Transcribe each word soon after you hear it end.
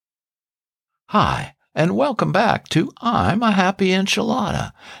Hi, and welcome back to I'm a Happy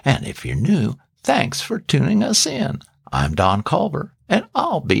Enchilada. And if you're new, thanks for tuning us in. I'm Don Culver, and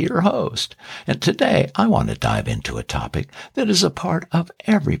I'll be your host. And today I want to dive into a topic that is a part of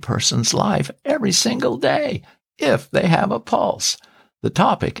every person's life every single day, if they have a pulse. The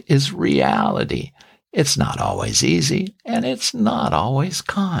topic is reality. It's not always easy, and it's not always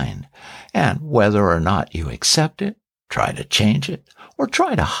kind. And whether or not you accept it, try to change it, or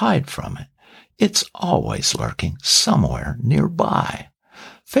try to hide from it, it's always lurking somewhere nearby.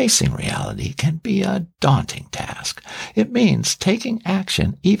 Facing reality can be a daunting task. It means taking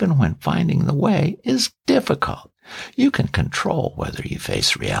action even when finding the way is difficult. You can control whether you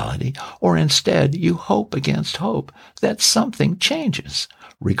face reality, or instead you hope against hope that something changes.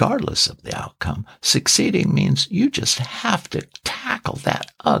 Regardless of the outcome, succeeding means you just have to tackle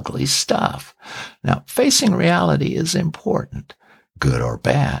that ugly stuff. Now, facing reality is important. Good or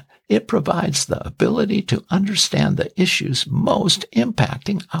bad, it provides the ability to understand the issues most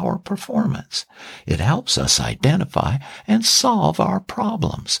impacting our performance. It helps us identify and solve our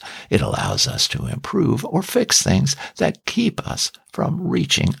problems. It allows us to improve or fix things that keep us from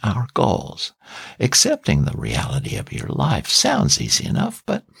reaching our goals. Accepting the reality of your life sounds easy enough,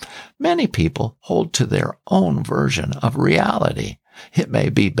 but many people hold to their own version of reality. It may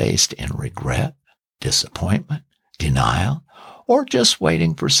be based in regret, disappointment, denial, or just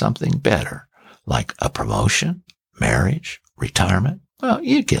waiting for something better, like a promotion, marriage, retirement. Well,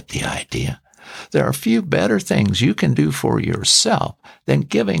 you get the idea. There are few better things you can do for yourself than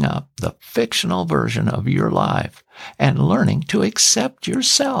giving up the fictional version of your life and learning to accept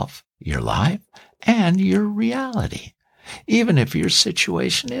yourself, your life, and your reality. Even if your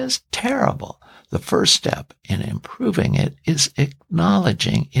situation is terrible, the first step in improving it is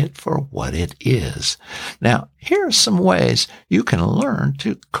acknowledging it for what it is. Now, here are some ways you can learn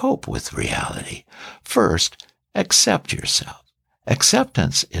to cope with reality. First, accept yourself.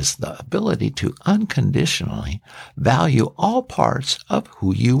 Acceptance is the ability to unconditionally value all parts of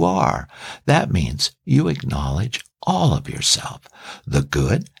who you are. That means you acknowledge all of yourself, the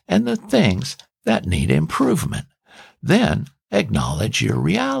good and the things that need improvement. Then, acknowledge your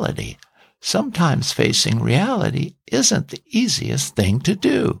reality. Sometimes facing reality isn't the easiest thing to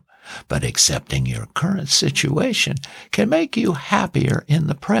do, but accepting your current situation can make you happier in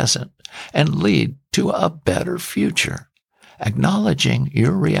the present and lead to a better future. Acknowledging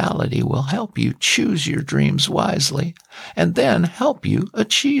your reality will help you choose your dreams wisely and then help you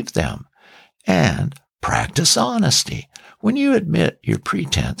achieve them. And practice honesty. When you admit your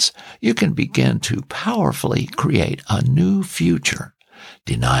pretense, you can begin to powerfully create a new future.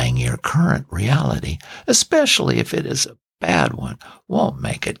 Denying your current reality, especially if it is a bad one, won't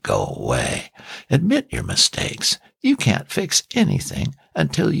make it go away. Admit your mistakes. You can't fix anything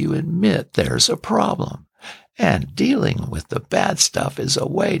until you admit there's a problem. And dealing with the bad stuff is a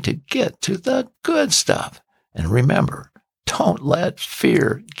way to get to the good stuff. And remember, don't let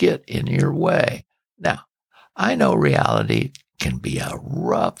fear get in your way. Now, I know reality can be a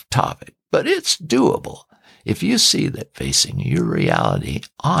rough topic, but it's doable. If you see that facing your reality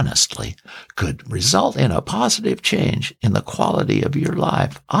honestly could result in a positive change in the quality of your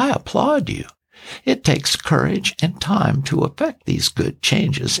life, I applaud you. It takes courage and time to effect these good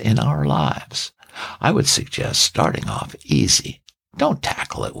changes in our lives. I would suggest starting off easy. Don't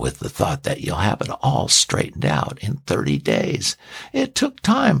tackle it with the thought that you'll have it all straightened out in 30 days. It took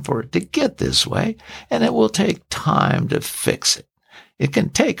time for it to get this way, and it will take time to fix it. It can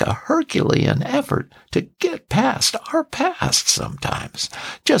take a Herculean effort to get past our past sometimes.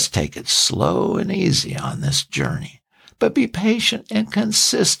 Just take it slow and easy on this journey. But be patient and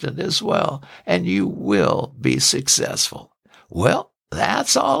consistent as well, and you will be successful. Well,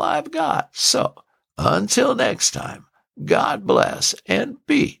 that's all I've got. So, until next time, God bless and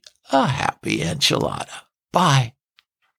be a happy enchilada. Bye.